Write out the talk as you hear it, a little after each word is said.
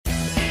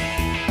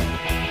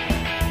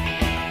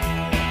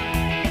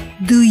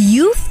Do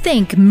you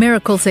think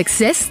miracles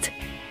exist?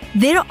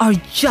 There are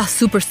just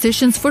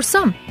superstitions for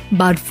some,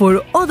 but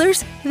for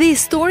others, the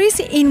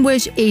stories in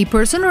which a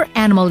person or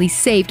animal is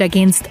saved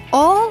against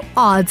all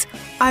odds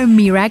are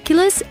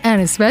miraculous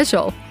and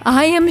special.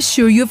 I am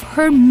sure you've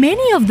heard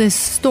many of these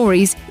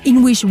stories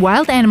in which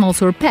wild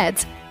animals or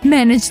pets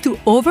manage to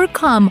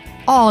overcome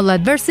all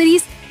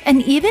adversities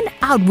and even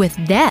outwit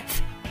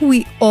death.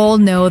 We all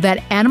know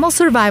that animal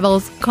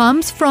survival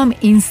comes from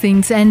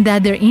instincts and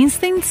that their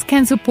instincts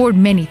can support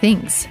many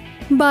things.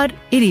 But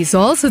it is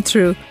also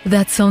true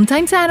that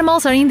sometimes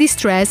animals are in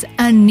distress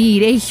and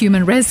need a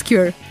human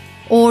rescuer,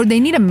 or they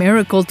need a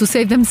miracle to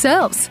save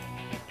themselves.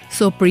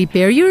 So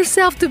prepare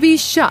yourself to be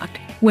shocked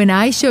when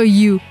I show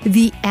you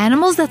the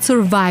animals that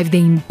survive the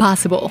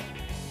impossible.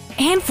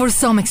 And for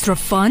some extra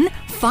fun,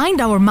 find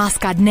our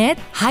mascot Ned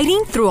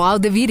hiding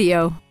throughout the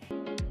video.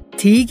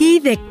 Tiggy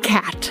the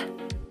cat.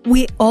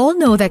 We all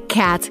know that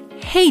cats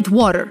hate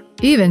water.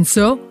 Even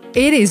so,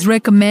 it is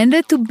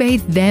recommended to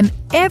bathe them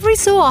every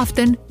so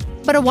often,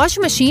 but a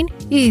washing machine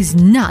is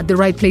not the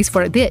right place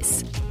for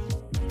this.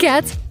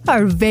 Cats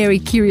are very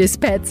curious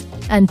pets,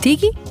 and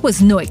Tiggy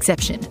was no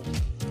exception.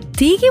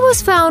 Tiggy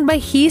was found by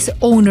his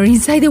owner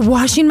inside the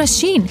washing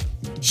machine.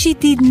 She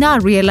did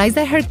not realize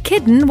that her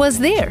kitten was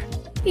there.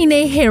 In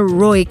a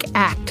heroic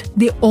act,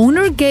 the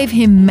owner gave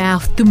him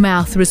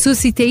mouth-to-mouth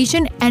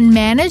resuscitation and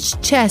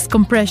managed chest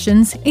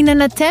compressions in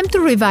an attempt to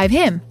revive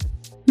him.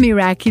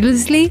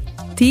 Miraculously,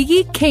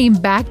 Tiggy came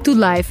back to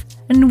life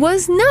and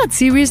was not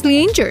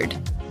seriously injured.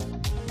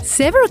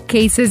 Several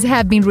cases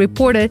have been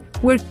reported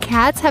where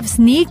cats have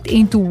sneaked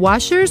into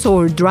washers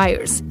or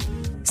dryers.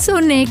 So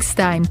next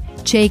time,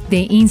 check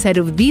the inside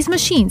of these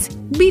machines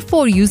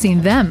before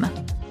using them.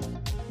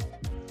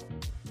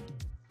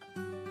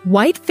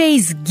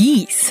 White-faced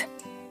geese.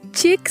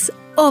 Chicks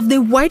of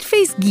the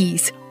white-faced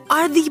geese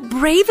are the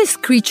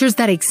bravest creatures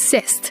that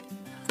exist.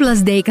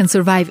 Plus, they can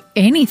survive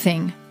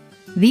anything.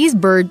 These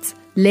birds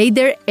lay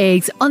their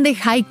eggs on the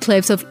high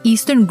cliffs of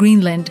eastern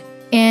Greenland,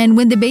 and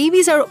when the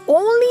babies are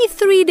only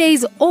 3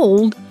 days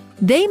old,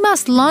 they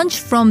must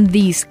launch from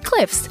these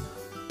cliffs,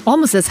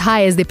 almost as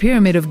high as the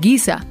Pyramid of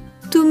Giza,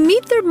 to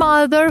meet their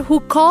mother who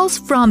calls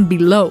from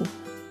below,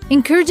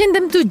 encouraging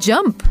them to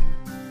jump.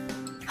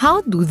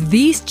 How do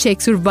these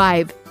chicks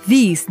survive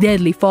this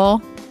deadly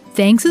fall?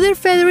 Thanks to their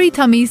feathery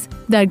tummies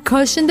that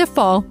cushion the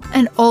fall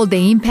and all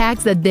the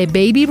impacts that the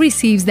baby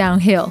receives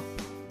downhill.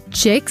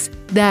 Chicks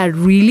that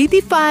really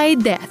defy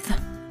death.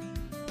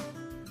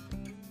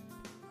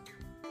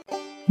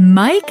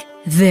 Mike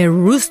the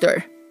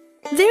rooster.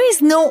 There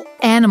is no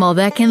animal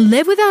that can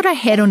live without a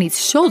head on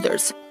its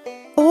shoulders.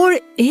 Or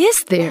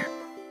is there?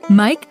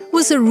 Mike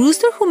was a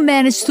rooster who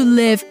managed to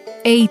live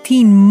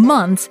 18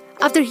 months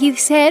after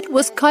his head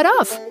was cut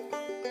off.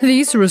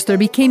 This rooster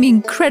became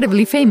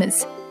incredibly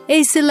famous,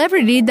 a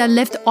celebrity that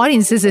left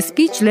audiences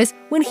speechless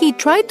when he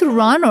tried to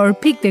run or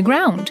pick the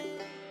ground.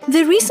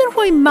 The reason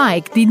why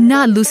Mike did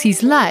not lose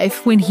his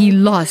life when he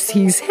lost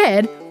his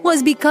head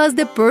was because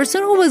the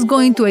person who was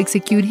going to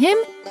execute him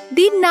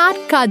did not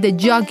cut the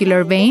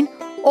jugular vein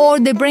or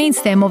the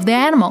brainstem of the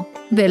animal,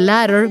 the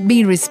latter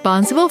being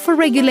responsible for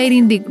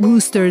regulating the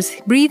rooster's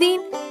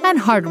breathing and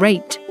heart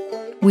rate.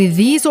 With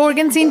these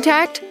organs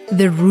intact,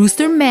 the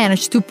rooster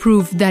managed to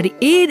prove that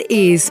it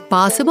is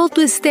possible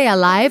to stay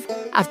alive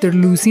after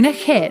losing a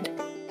head.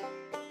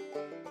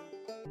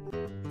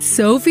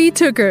 Sophie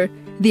Tucker,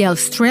 the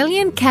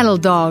Australian cattle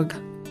dog.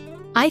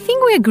 I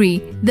think we agree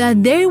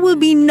that there will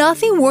be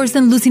nothing worse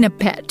than losing a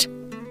pet.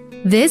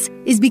 This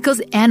is because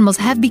animals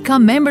have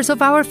become members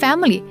of our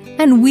family,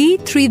 and we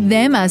treat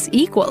them as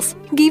equals,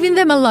 giving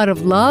them a lot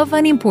of love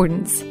and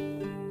importance.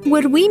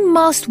 What we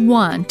must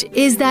want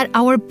is that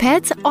our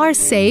pets are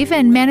safe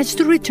and manage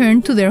to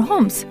return to their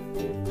homes.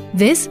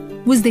 This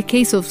was the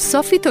case of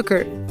Sophie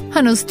Tucker,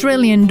 an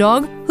Australian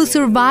dog who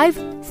survived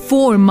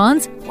 4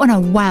 months on a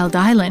wild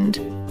island.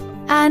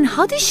 And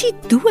how did she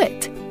do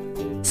it?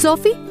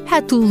 Sophie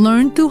had to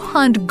learn to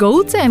hunt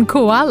goats and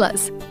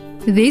koalas.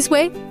 This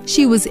way,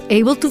 she was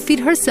able to feed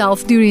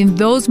herself during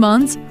those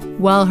months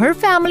while her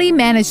family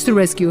managed to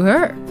rescue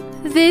her.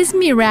 This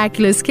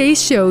miraculous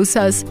case shows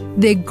us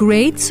the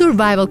great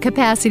survival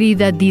capacity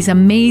that this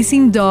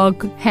amazing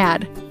dog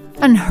had,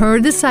 and her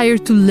desire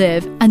to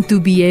live and to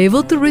be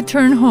able to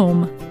return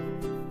home.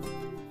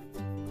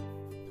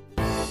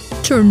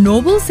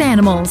 Chernobyl's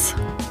animals.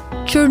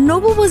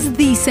 Chernobyl was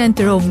the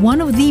center of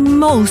one of the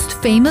most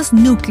famous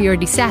nuclear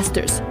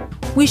disasters,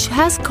 which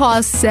has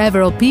caused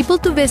several people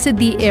to visit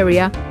the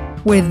area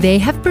where they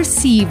have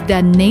perceived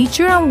that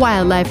nature and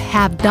wildlife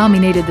have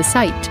dominated the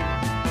site.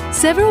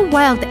 Several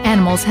wild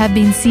animals have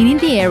been seen in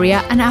the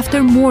area, and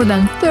after more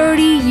than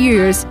 30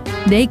 years,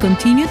 they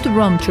continue to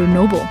roam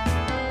Chernobyl.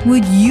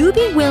 Would you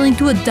be willing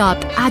to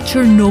adopt a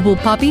Chernobyl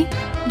puppy?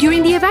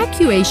 During the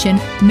evacuation,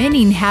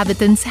 many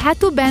inhabitants had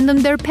to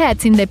abandon their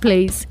pets in the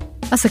place.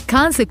 As a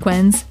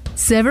consequence,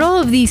 several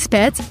of these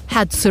pets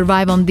had to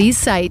survive on this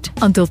site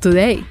until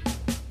today.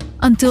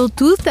 Until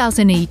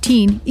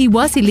 2018, it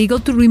was illegal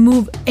to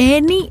remove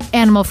any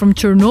animal from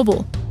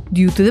Chernobyl.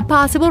 due to the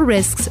possible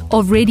risks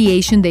of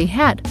radiation they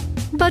had.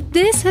 But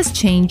this has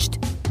changed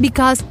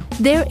because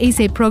there is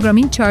a program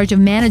in charge of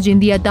managing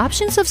the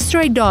adoptions of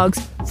stray dogs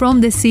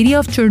from the city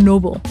of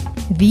Chernobyl.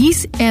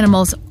 These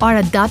animals are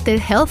adopted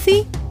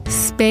healthy,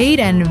 spayed,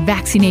 and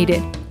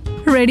vaccinated,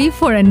 ready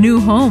for a new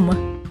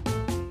home.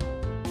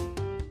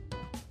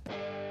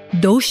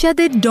 Dosha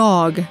the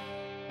dog.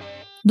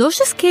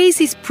 Dosha's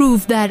case is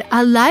proof that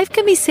a life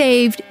can be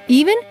saved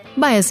even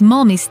by a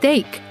small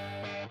mistake.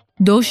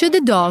 Dosha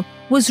the dog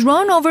was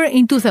run over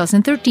in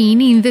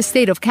 2013 in the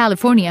state of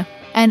California,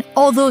 and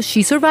although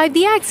she survived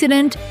the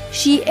accident,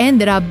 she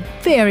ended up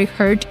very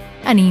hurt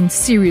and in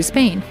serious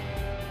pain.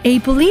 A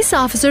police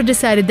officer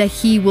decided that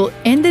he will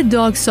end the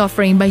dog's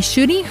suffering by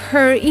shooting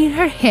her in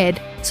her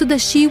head so that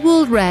she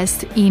will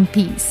rest in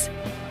peace.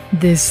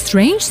 The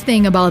strange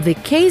thing about the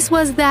case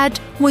was that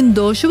when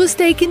Dosha was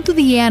taken to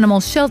the animal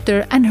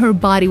shelter and her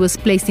body was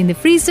placed in the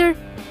freezer,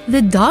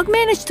 the dog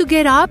managed to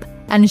get up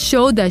and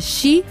show that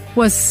she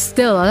was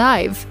still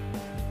alive.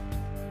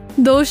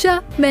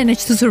 Dosha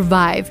managed to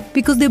survive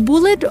because the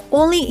bullet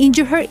only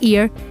injured her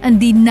ear and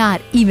did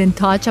not even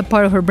touch a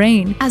part of her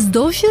brain. As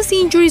Dosha's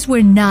injuries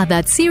were not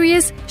that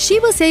serious, she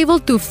was able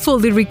to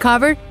fully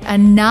recover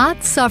and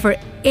not suffer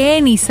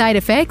any side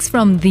effects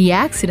from the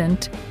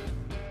accident.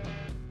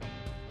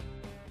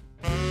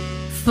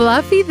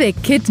 Fluffy the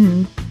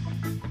kitten.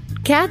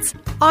 Cats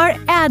are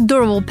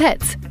adorable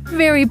pets,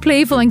 very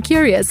playful and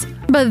curious,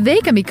 but they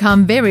can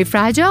become very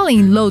fragile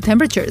in low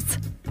temperatures.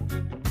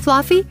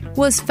 Fluffy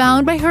was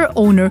found by her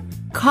owner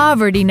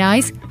covered in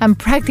ice and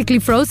practically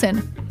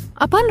frozen.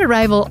 Upon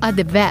arrival at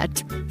the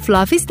vet,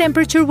 Fluffy's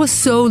temperature was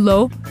so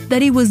low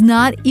that it was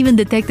not even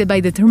detected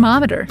by the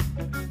thermometer.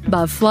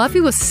 But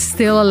Fluffy was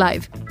still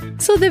alive,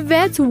 so the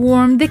vets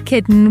warmed the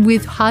kitten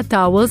with hot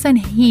towels and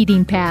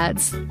heating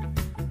pads.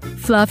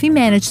 Fluffy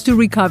managed to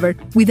recover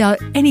without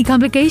any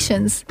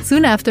complications.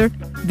 Soon after,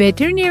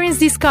 veterinarians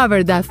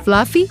discovered that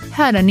Fluffy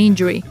had an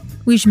injury,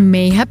 which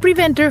may have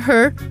prevented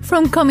her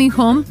from coming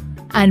home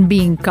and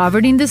being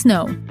covered in the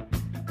snow.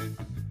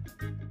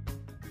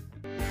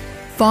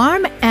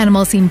 Farm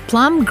animals in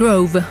Plum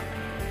Grove.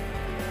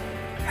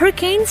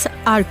 Hurricanes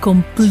are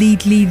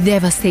completely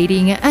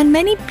devastating, and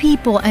many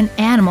people and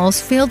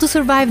animals fail to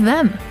survive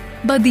them.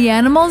 But the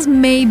animals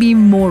may be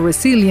more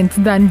resilient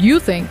than you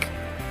think,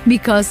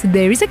 because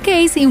there is a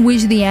case in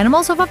which the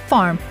animals of a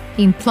farm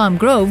in Plum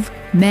Grove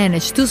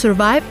managed to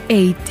survive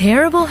a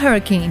terrible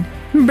hurricane,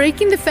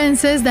 breaking the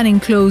fences that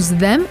enclosed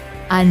them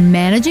and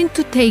managing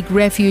to take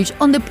refuge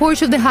on the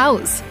porch of the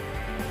house.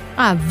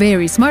 A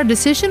very smart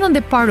decision on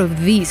the part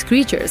of these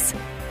creatures.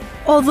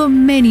 Although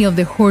many of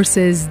the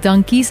horses,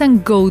 donkeys,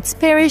 and goats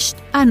perished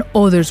and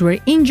others were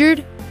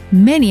injured,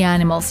 many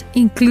animals,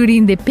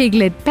 including the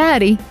piglet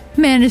Patty,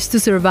 managed to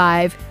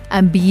survive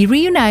and be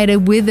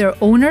reunited with their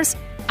owners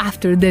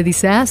after the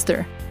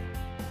disaster.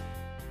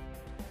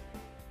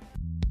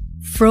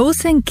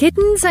 Frozen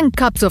kittens and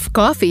cups of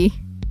coffee.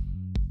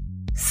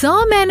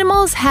 Some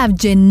animals have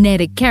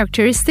genetic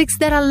characteristics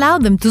that allow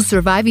them to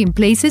survive in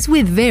places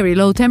with very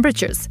low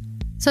temperatures,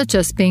 such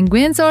as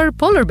penguins or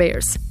polar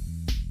bears.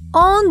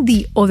 On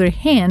the other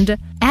hand,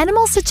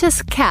 animals such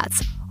as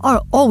cats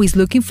are always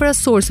looking for a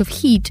source of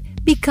heat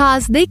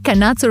because they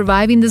cannot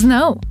survive in the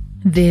snow.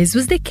 This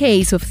was the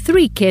case of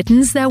 3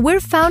 kittens that were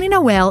found in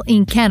a well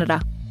in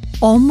Canada,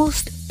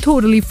 almost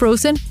totally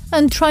frozen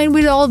and trying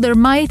with all their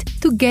might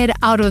to get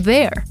out of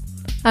there.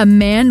 A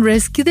man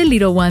rescued the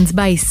little ones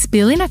by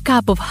spilling a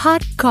cup of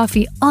hot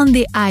coffee on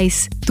the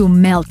ice to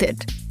melt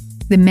it.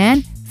 The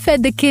man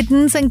fed the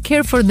kittens and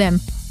cared for them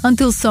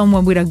until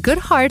someone with a good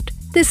heart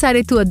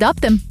decided to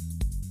adopt them.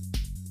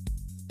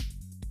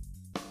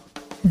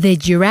 The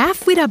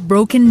giraffe with a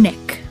broken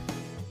neck.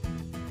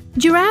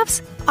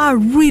 Giraffes are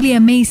really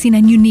amazing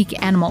and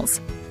unique animals.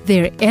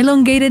 Their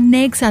elongated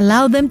necks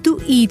allow them to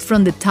eat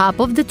from the top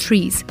of the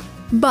trees.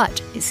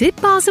 But is it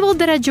possible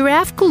that a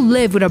giraffe could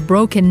live with a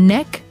broken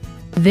neck?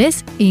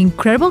 This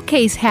incredible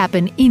case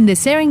happened in the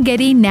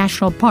Serengeti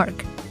National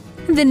Park.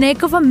 The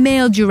neck of a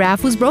male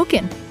giraffe was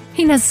broken,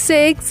 in a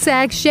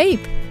zigzag shape.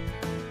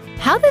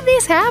 How did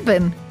this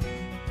happen?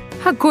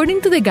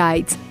 According to the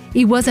guides,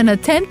 it was an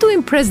attempt to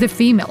impress the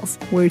females,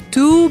 where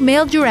 2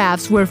 male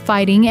giraffes were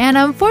fighting and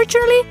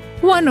unfortunately,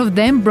 one of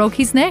them broke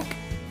his neck.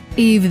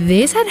 If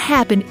this had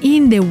happened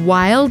in the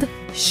wild,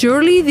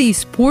 surely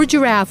this poor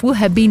giraffe would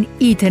have been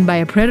eaten by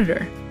a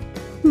predator.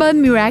 But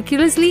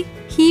miraculously,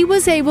 he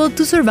was able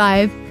to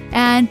survive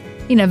and,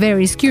 in a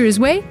very curious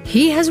way,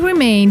 he has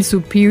remained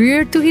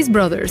superior to his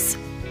brothers.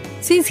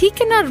 Since he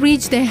cannot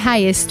reach the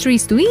highest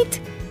trees to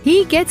eat,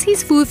 he gets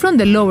his food from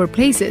the lower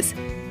places,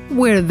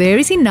 where there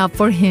is enough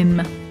for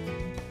him.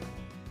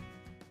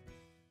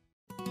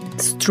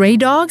 Stray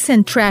dogs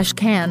and trash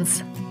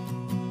cans.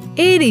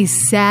 It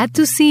is sad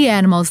to see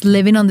animals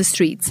living on the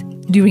streets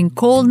during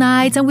cold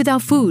nights and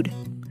without food.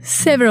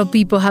 Several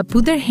people have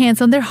put their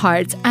hands on their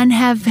hearts and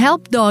have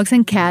helped dogs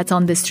and cats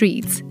on the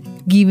streets,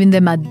 giving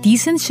them a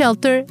decent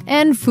shelter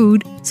and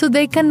food so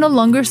they can no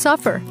longer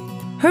suffer.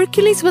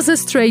 Hercules was a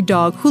stray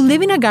dog who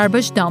lived in a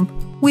garbage dump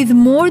with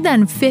more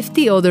than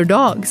 50 other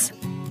dogs.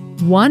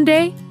 One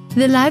day,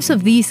 the lives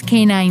of these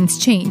canines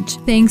changed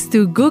thanks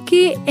to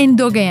Guki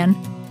Endogan,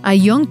 a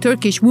young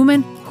Turkish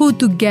woman who,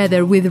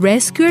 together with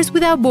Rescuers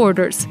Without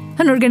Borders,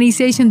 an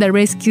organization that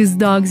rescues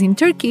dogs in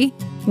Turkey,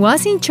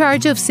 was in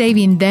charge of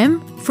saving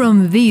them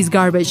from this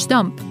garbage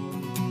dump.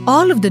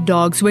 All of the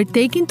dogs were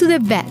taken to the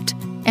vet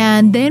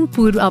and then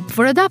put up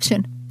for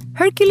adoption.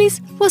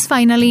 Hercules was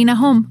finally in a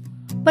home,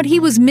 but he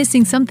was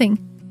missing something.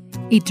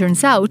 It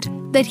turns out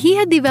that he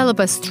had developed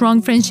a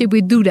strong friendship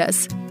with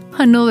Dudas,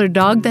 another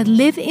dog that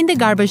lived in the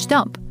garbage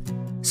dump.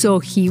 So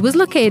he was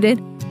located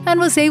and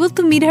was able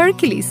to meet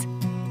Hercules.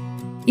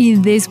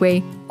 In this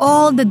way,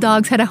 all the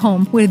dogs had a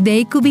home where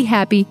they could be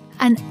happy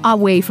and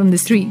away from the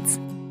streets.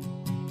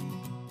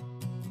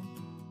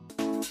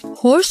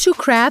 Horseshoe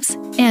crabs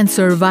and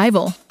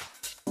survival.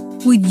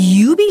 Would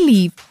you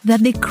believe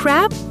that the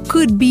crab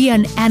could be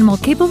an animal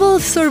capable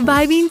of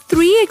surviving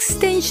 3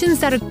 extinctions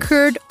that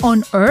occurred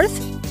on Earth?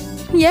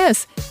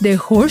 Yes, the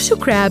horseshoe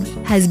crab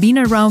has been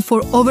around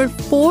for over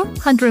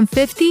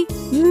 450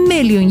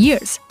 million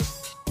years.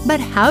 But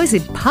how is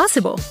it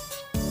possible?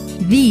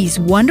 These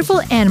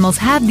wonderful animals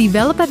have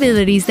developed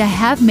abilities that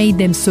have made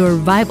them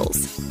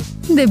survivals.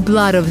 The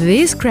blood of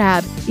this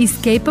crab is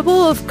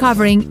capable of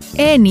covering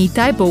any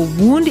type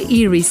of wound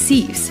it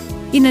receives,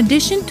 in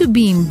addition to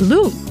being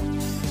blue.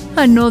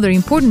 Another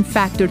important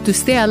factor to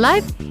stay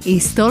alive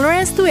is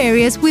tolerance to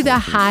areas with a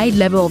high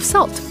level of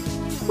salt,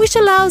 which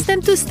allows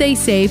them to stay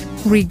safe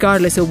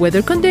regardless of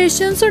weather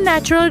conditions or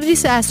natural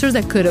disasters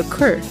that could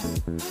occur.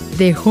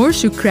 The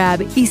horseshoe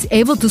crab is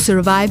able to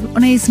survive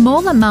on a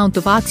small amount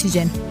of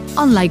oxygen,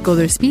 unlike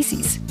other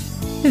species.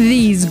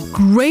 These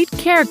great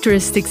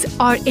characteristics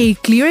are a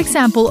clear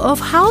example of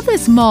how the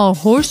small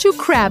horseshoe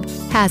crab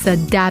has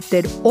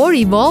adapted or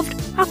evolved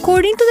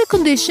according to the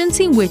conditions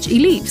in which it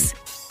lives.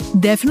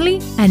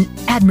 Definitely an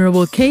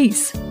admirable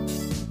case.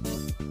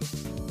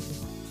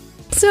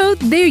 So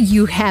there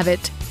you have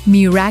it.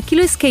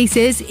 Miraculous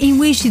cases in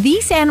which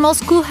these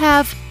animals could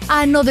have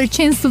another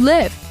chance to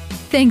live,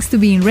 thanks to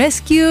being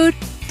rescued,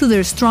 to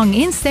their strong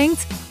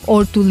instincts,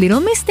 or to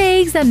little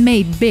mistakes that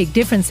made big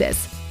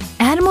differences.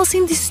 Animals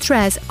in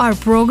distress are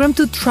programmed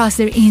to trust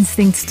their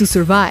instincts to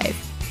survive.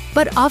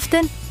 But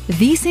often,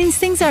 these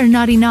instincts are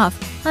not enough,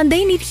 and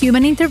they need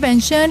human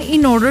intervention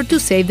in order to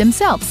save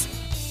themselves.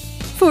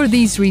 For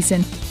this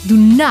reason, do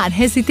not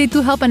hesitate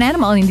to help an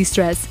animal in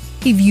distress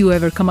if you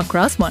ever come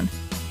across one.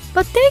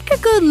 But take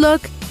a good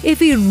look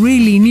if it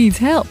really needs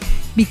help,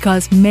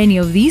 because many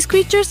of these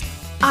creatures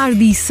are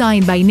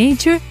designed by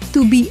nature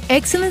to be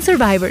excellent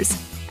survivors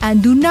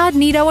and do not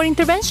need our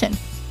intervention.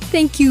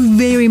 Thank you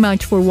very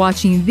much for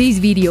watching this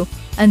video,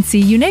 and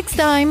see you next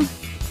time!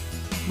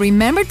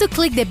 Remember to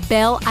click the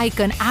bell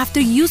icon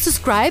after you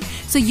subscribe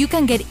so you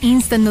can get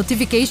instant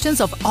notifications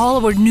of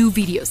all our new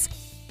videos.